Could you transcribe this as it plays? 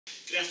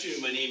Good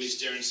afternoon, my name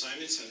is Darren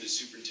Simons. I'm the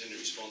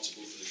superintendent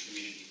responsible for the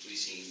Community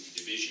Policing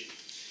Division.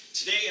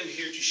 Today I'm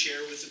here to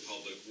share with the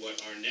public what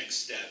our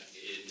next step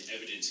in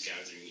evidence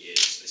gathering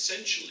is.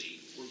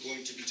 Essentially, we're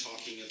going to be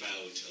talking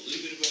about a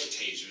little bit about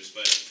tasers,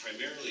 but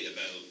primarily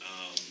about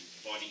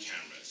body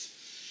cameras.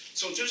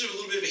 So in terms of a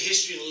little bit of a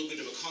history and a little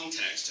bit of a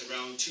context,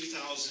 around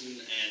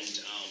 2010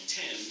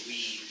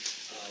 we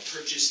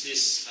purchased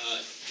this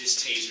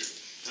taser.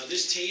 Now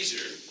this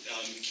taser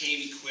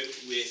came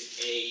equipped with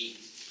a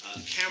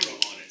camera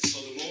on it.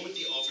 So the moment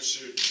the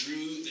officer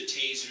drew the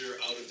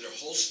taser out of their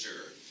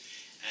holster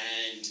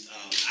and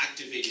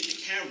activated the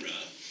camera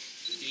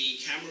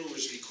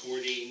was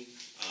recording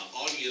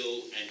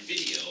audio and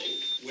video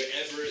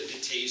wherever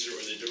the taser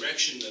or the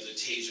direction of the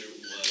taser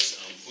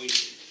was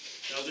pointing.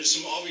 Now there's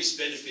some obvious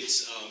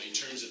benefits in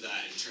terms of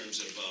that, in terms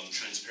of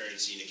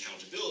transparency and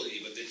accountability,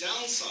 but the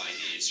downside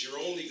is you're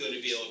only going to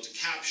be able to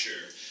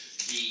capture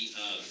the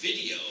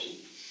video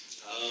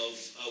of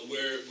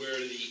where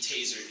the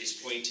taser is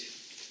pointed.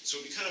 So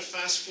we kind of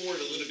fast forward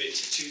a little bit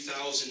to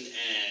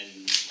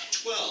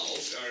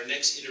 2012, our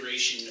next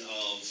iteration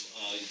of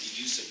the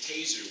use of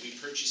taser. We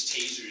purchased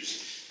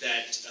tasers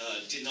that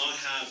did not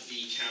have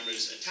the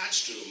cameras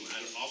attached to them,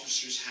 and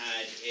officers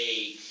had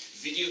a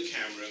video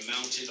camera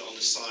mounted on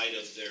the side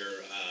of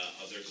their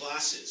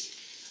glasses.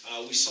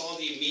 We saw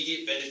the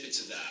immediate benefits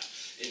of that,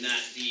 in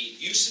that the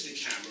use of the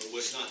camera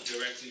was not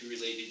directly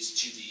related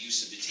to the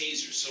use of the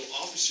taser. So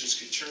officers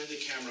could turn the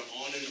camera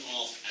on and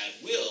off at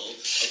will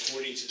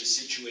according to the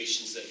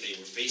situations that they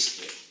were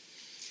faced with.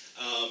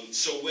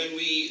 So when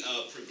we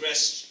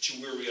progressed to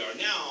where we are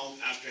now,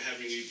 after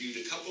having reviewed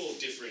a couple of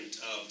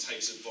different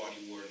types of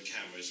body-worn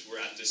cameras,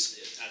 we're at this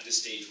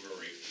stage where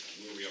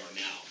we are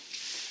now.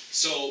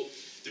 So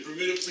the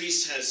Bermuda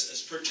Police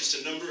has purchased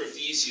a number of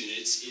these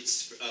units.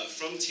 It's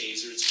from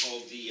Taser. It's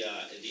called the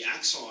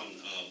AXON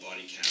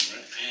body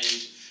camera.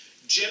 And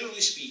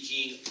generally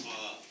speaking,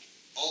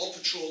 all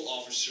patrol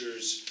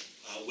officers,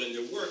 when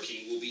they're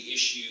working, will be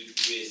issued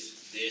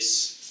with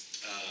this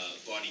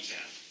body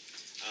cam.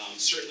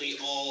 Certainly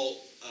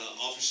all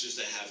officers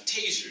that have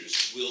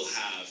tasers will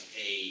have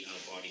a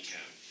body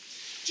cam.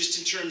 Just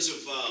in terms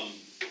of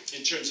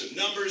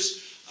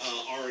numbers,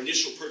 our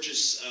initial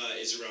purchase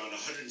is around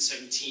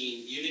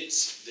 117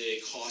 units. The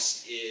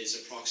cost is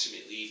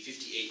approximately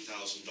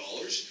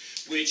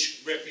 $58,000,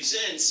 which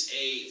represents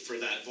for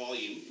that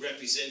volume,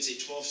 represents a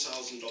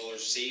 $12,000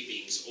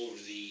 savings over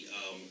the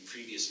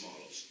previous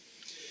models.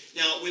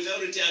 Now,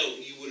 without a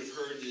doubt, you would have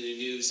heard in the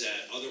news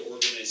that other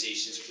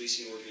organizations,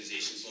 policing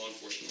organizations, law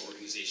enforcement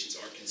organizations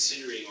are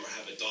considering or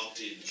have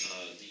adopted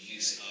the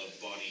use of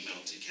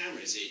body-mounted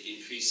cameras. It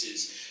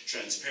increases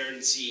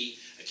transparency,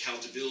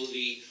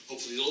 accountability.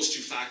 Hopefully those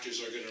two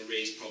factors are going to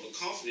raise public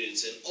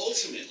confidence and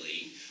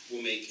ultimately will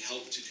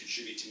help to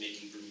contribute to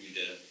making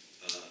Bermuda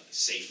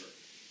safer.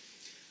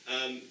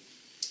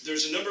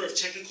 There's a number of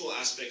technical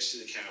aspects to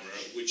the camera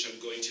which I'm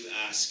going to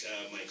ask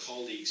my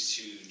colleagues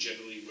to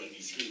generally run you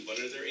through, but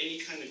are there any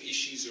kind of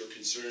issues or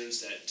concerns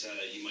that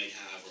you might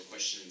have or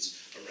questions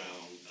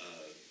around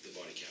the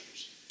body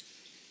cameras?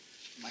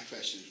 My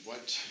question is,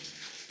 what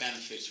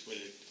benefits would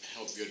it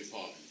help your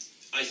department?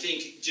 I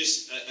think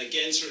just,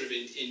 again, sort of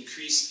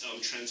increased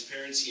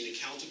transparency and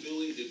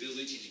accountability, the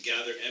ability to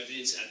gather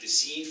evidence at the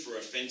scene for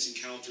offense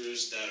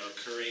encounters that are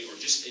occurring, or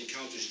just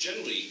encounters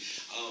generally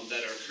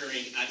that are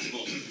occurring at the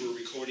moment. We're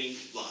recording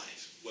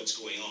live what's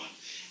going on.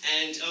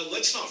 And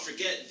let's not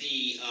forget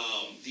the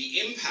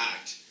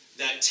impact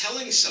that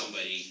telling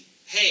somebody,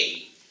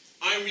 hey,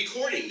 I'm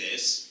recording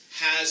this,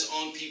 has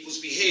on people's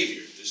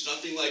behavior. There's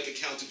nothing like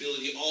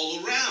accountability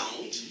all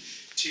around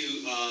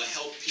to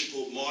help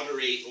people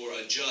moderate or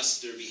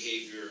adjust their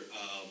behavior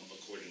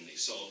accordingly.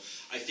 So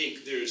I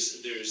think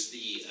there's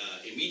the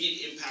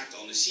immediate impact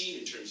on the scene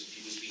in terms of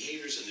people's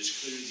behaviors, and there's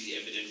clearly the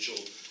evidential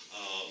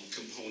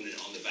component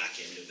on the back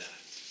end of that.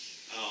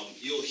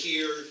 You'll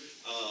hear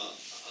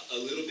a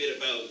little bit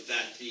about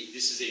that.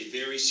 This is a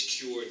very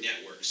secure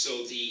network.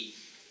 So the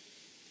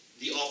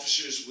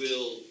officers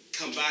will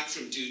come back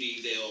from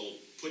duty, they'll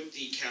put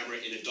the camera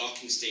in a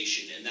docking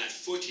station, and that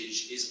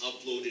footage is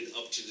uploaded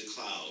up to the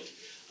cloud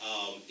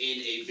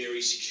in a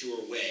very secure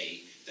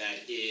way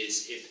that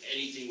is, if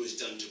anything was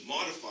done to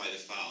modify the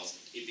files,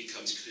 it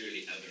becomes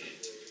clearly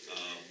evident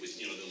with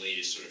the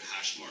latest sort of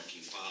hash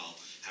marking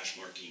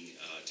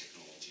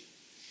technology.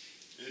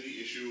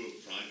 Any issue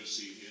of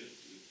privacy here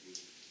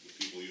with the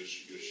people you're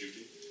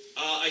shooting?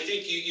 I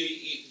think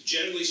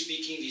generally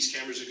speaking, these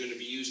cameras are going to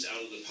be used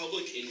out of the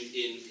public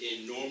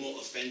in normal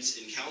offense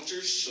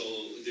encounters. So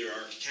there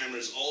are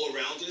cameras all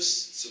around us.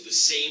 So the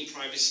same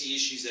privacy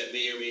issues that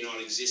may or may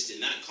not exist in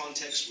that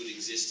context would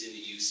exist in the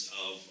use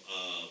of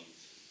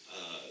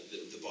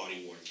the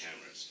body-worn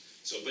cameras.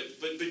 So,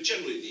 but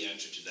generally the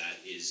answer to that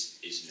is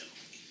no.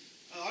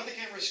 Are the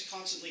cameras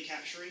constantly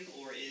capturing,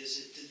 or does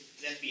it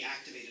have to be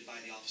activated by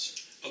the officer?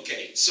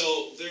 Okay,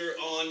 so they're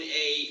on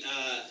a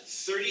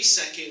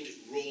 30-second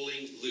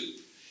rolling loop.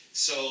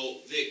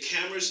 So the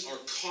cameras are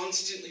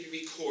constantly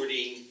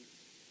recording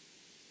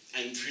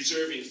and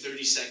preserving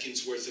 30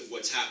 seconds worth of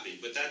what's happening,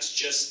 but that's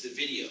just the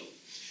video.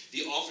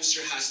 The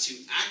officer has to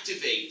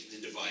activate the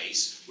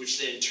device,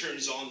 which then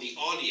turns on the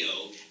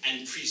audio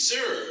and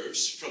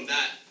preserves from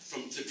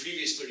the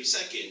previous 30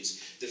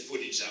 seconds, the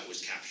footage that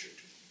was captured.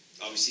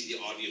 Obviously, the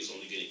audio is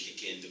only going to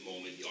kick in the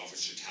moment the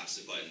officer taps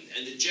the button.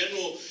 And the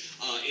general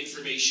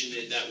information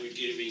that we're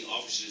giving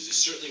officers is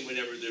certainly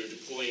whenever they're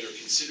deploying or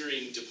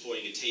considering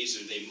deploying a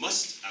taser, they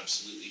must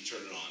absolutely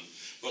turn it on.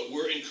 But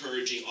we're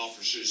encouraging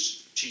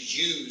officers to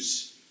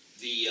use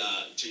the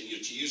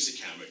use the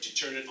camera, to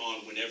turn it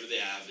on whenever they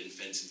have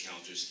fence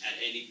encounters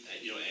at any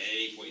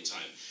point in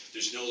time.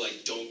 There's no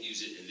like, don't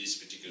use it in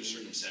this particular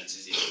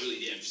circumstances. It's really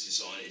the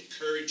emphasis on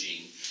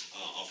encouraging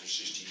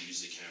officers to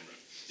use the camera.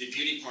 The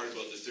beauty part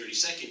about the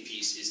 30-second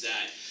piece is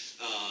that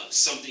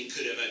something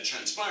could have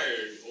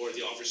transpired, or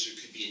the officer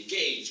could be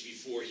engaged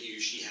before he or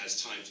she has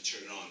time to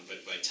turn it on.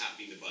 But by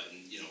tapping the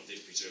button,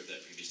 they've preserved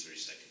that previous 30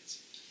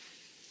 seconds.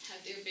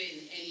 Have there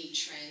been any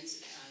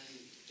trends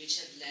which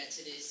have led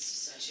to this,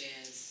 such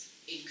as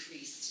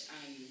increased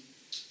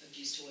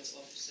abuse towards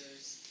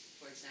officers,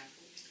 for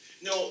example?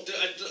 No,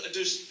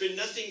 there's been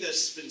nothing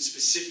that's been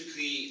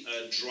specifically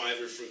a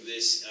driver for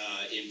this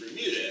in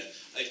Bermuda.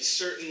 It's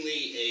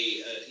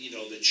certainly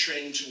the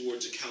trend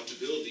towards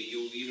accountability.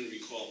 You'll even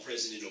recall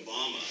President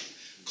Obama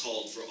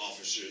called for all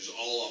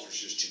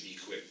officers to be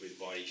equipped with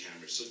body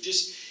cameras. So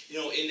just,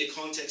 in the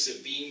context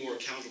of being more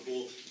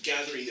accountable,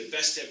 gathering the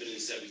best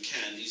evidence that we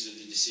can, these are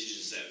the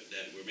decisions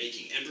that we're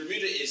making. And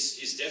Bermuda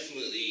is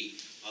definitely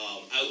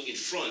out in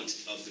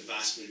front of the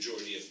vast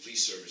majority of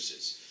police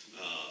services.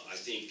 I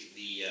think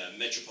the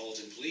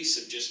Metropolitan Police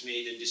have just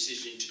made a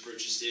decision to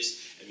purchase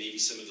this, and maybe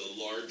some of the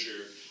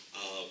larger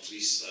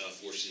police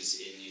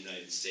forces in the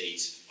United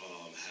States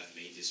have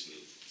made this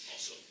move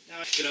also.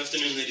 Good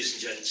afternoon, ladies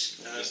and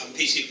gents. I'm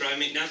PC Brian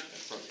McNabb.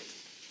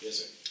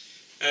 Yes, sir.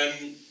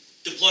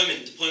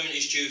 Deployment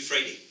is due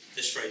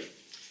this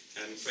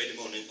Friday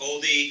morning. All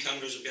the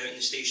cameras will be out in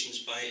the stations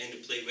by end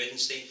of play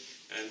Wednesday,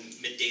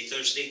 midday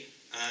Thursday,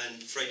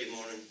 and Friday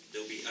morning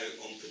they'll be out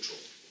on patrol.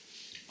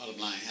 Bottom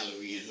line,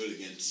 Halloween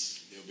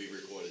hooligans, they'll be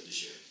recorded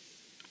this year.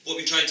 What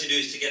we tried to do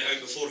is to get it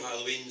out before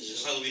Halloween. There's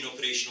a Halloween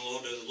operational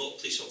order, a lot of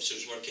police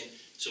officers working,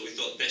 so we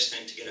thought the best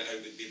time to get it out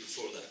would be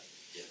before that.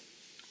 Yeah.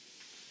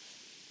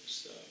 Good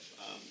stuff.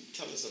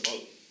 Tell us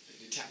about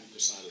the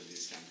technical side of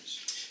these cameras.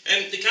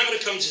 The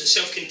camera comes as a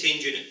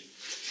self-contained unit.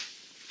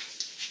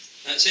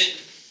 That's it.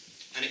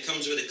 And it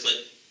comes with a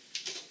clip.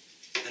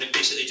 And it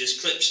basically just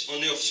clips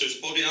on the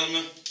officer's body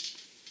armour.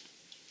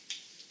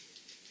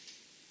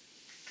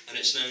 And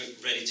it's now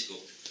ready to go.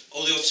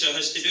 All the officer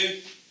has to do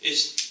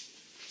is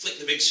flick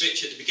the big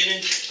switch at the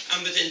beginning,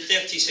 and within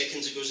 30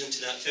 seconds it goes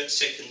into that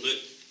 30-second loop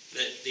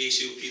that the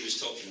ACOP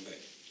was talking about.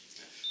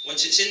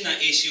 Once it's in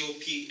that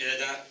ACOP,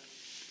 that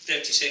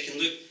 30-second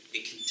loop,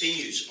 it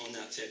continues on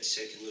that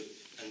 30-second loop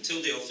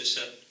until the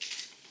officer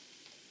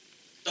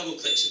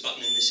double-clicks the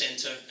button in the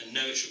centre, and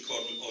now it's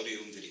recording audio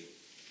and video.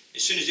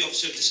 As soon as the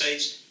officer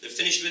decides they're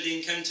finished with the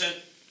encounter,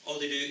 all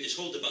they do is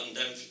hold the button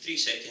down for 3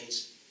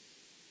 seconds,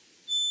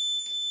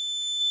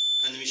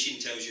 and the machine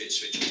tells you it's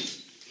switched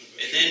off.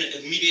 It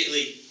then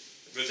immediately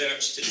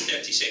reverts to the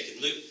 30-second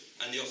loop,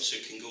 and the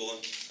officer can go on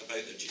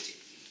about their duty.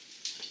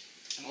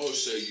 And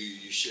also,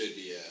 you showed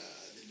the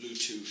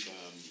Bluetooth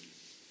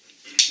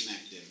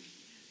connecting,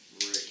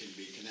 where it can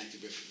be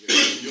connected with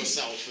your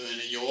cell phone,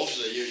 and your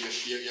officer,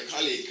 your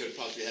colleague could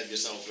possibly have your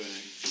cell phone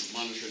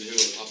monitoring the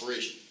whole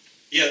operation.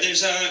 Yeah,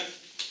 there's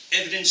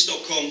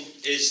evidence.com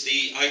is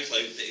the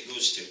iCloud that it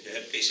goes to.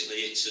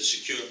 Basically, it's a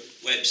secure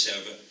web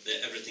server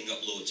that everything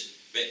uploads.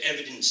 But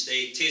Evidence,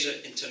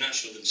 Taser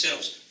International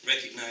themselves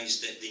recognise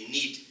that they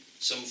need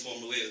some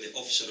form of way of the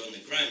officer on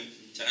the ground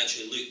to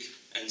actually look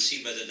and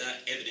see whether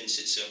that evidence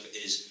itself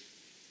is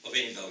of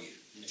any value.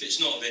 If it's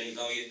not of any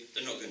value,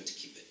 they're not going to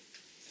keep it.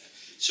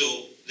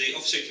 So the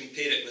officer can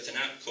pair it with an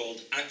app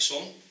called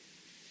AXON,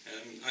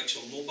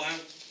 AXON Mobile,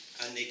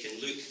 and they can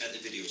look at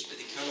the videos, but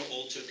they cannot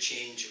alter,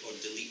 change, or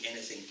delete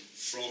anything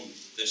from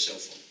their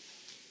cell phone.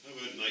 How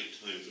about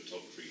nighttime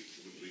photography?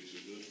 Wouldn't be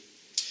too good.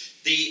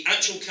 The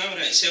actual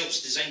camera itself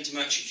is designed to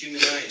match a human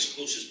eye as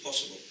close as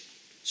possible.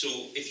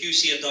 So if you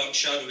see a dark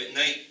shadow at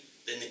night,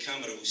 then the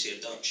camera will see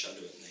a dark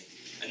shadow at night.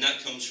 And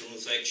that comes from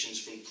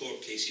reflections from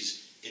court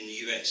cases in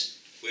the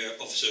US, where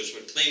officers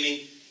were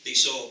claiming they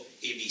saw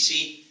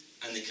ABC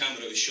and the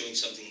camera was showing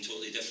something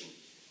totally different.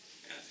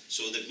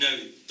 So they've now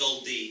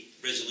dulled the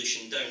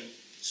resolution down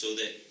so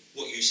that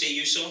what you say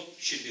you saw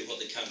should be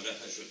what the camera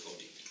has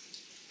recorded.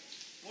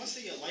 What's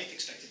the life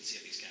expectancy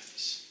of these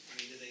cameras?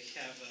 I mean, do they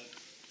have a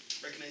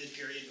recommended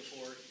period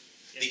before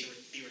they have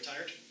to be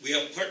retired? We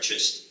have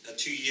purchased a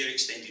 2-year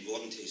extended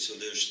warranty, so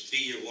there's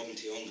 3-year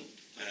warranty on them.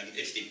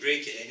 If they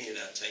break at any of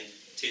that time,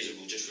 Taser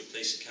will just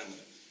replace the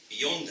camera.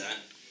 Beyond that,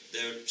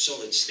 they're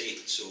solid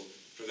state, so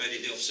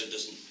provided the officer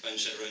doesn't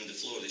bounce it around the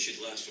floor, they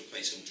should last for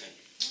quite some time.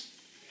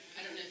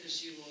 I don't know if it's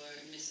you or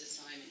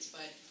Mrs. Simons,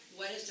 but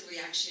what has the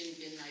reaction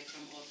been like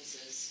from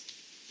officers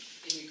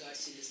in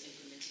regards to this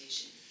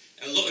implementation?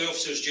 A lot of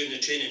officers during the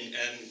training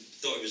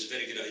thought it was a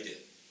very good idea.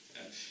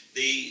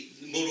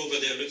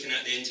 Moreover, they're looking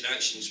at the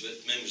interactions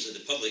with members of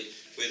the public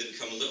where they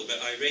become a little bit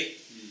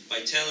irate. By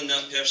telling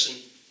that person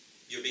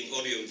you're being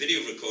audio and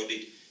video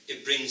recorded,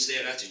 it brings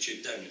their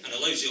attitude down and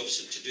allows the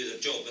officer to do their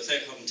job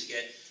without having to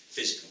get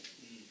physical.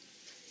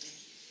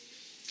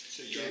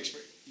 So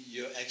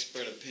your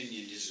expert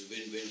opinion is a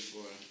win-win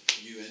for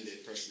you and the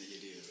person that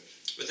you're dealing with.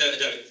 Without a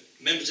doubt,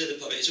 members of the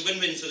public, it's a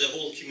win-win for the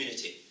whole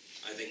community.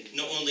 I think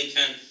not only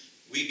can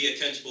we be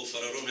accountable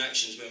for our own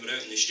actions when we're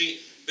out in the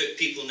street, but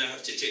people now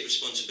have to take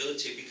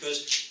responsibility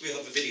because we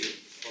have a video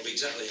of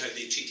exactly how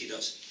they treated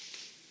us.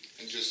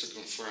 And just to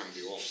confirm,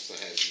 the officer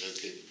has no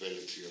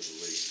capability of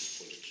erasing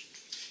footage?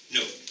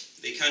 No,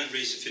 they can't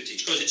erase the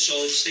footage because it's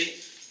solid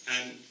state.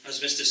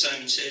 As Mr.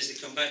 Simon says, they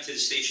come back to the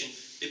station,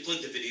 they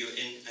plug the video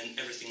in and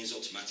everything is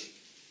automatic.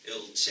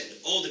 It'll send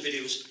all the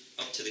videos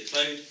up to the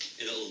cloud,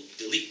 it'll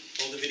delete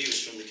all the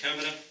videos from the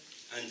camera,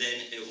 and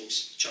then it will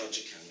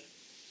charge the camera.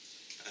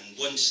 And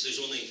once, there's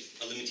only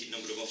a limited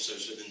number of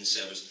officers within the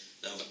service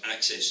that have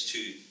access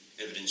to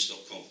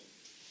evidence.com.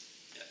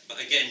 Yeah,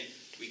 but again,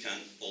 we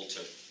can't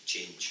alter,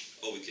 change.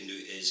 All we can do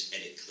is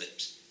edit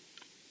clips.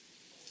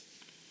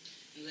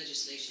 And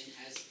legislation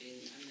has been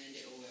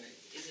amended, or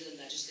is it a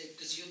legislative?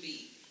 Because you'll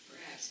be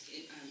perhaps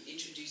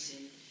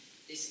introducing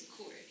this in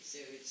court, so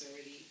it's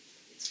already,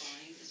 it's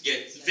fine.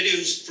 Yeah,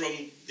 videos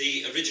from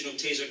the original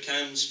taser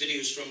cams,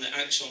 videos from the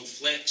AXON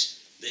Flex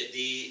that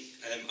the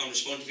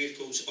unresponded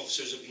vehicles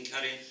officers have been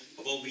carrying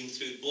have all been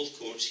through both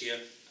courts here,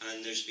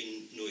 and there's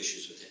been no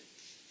issues with it.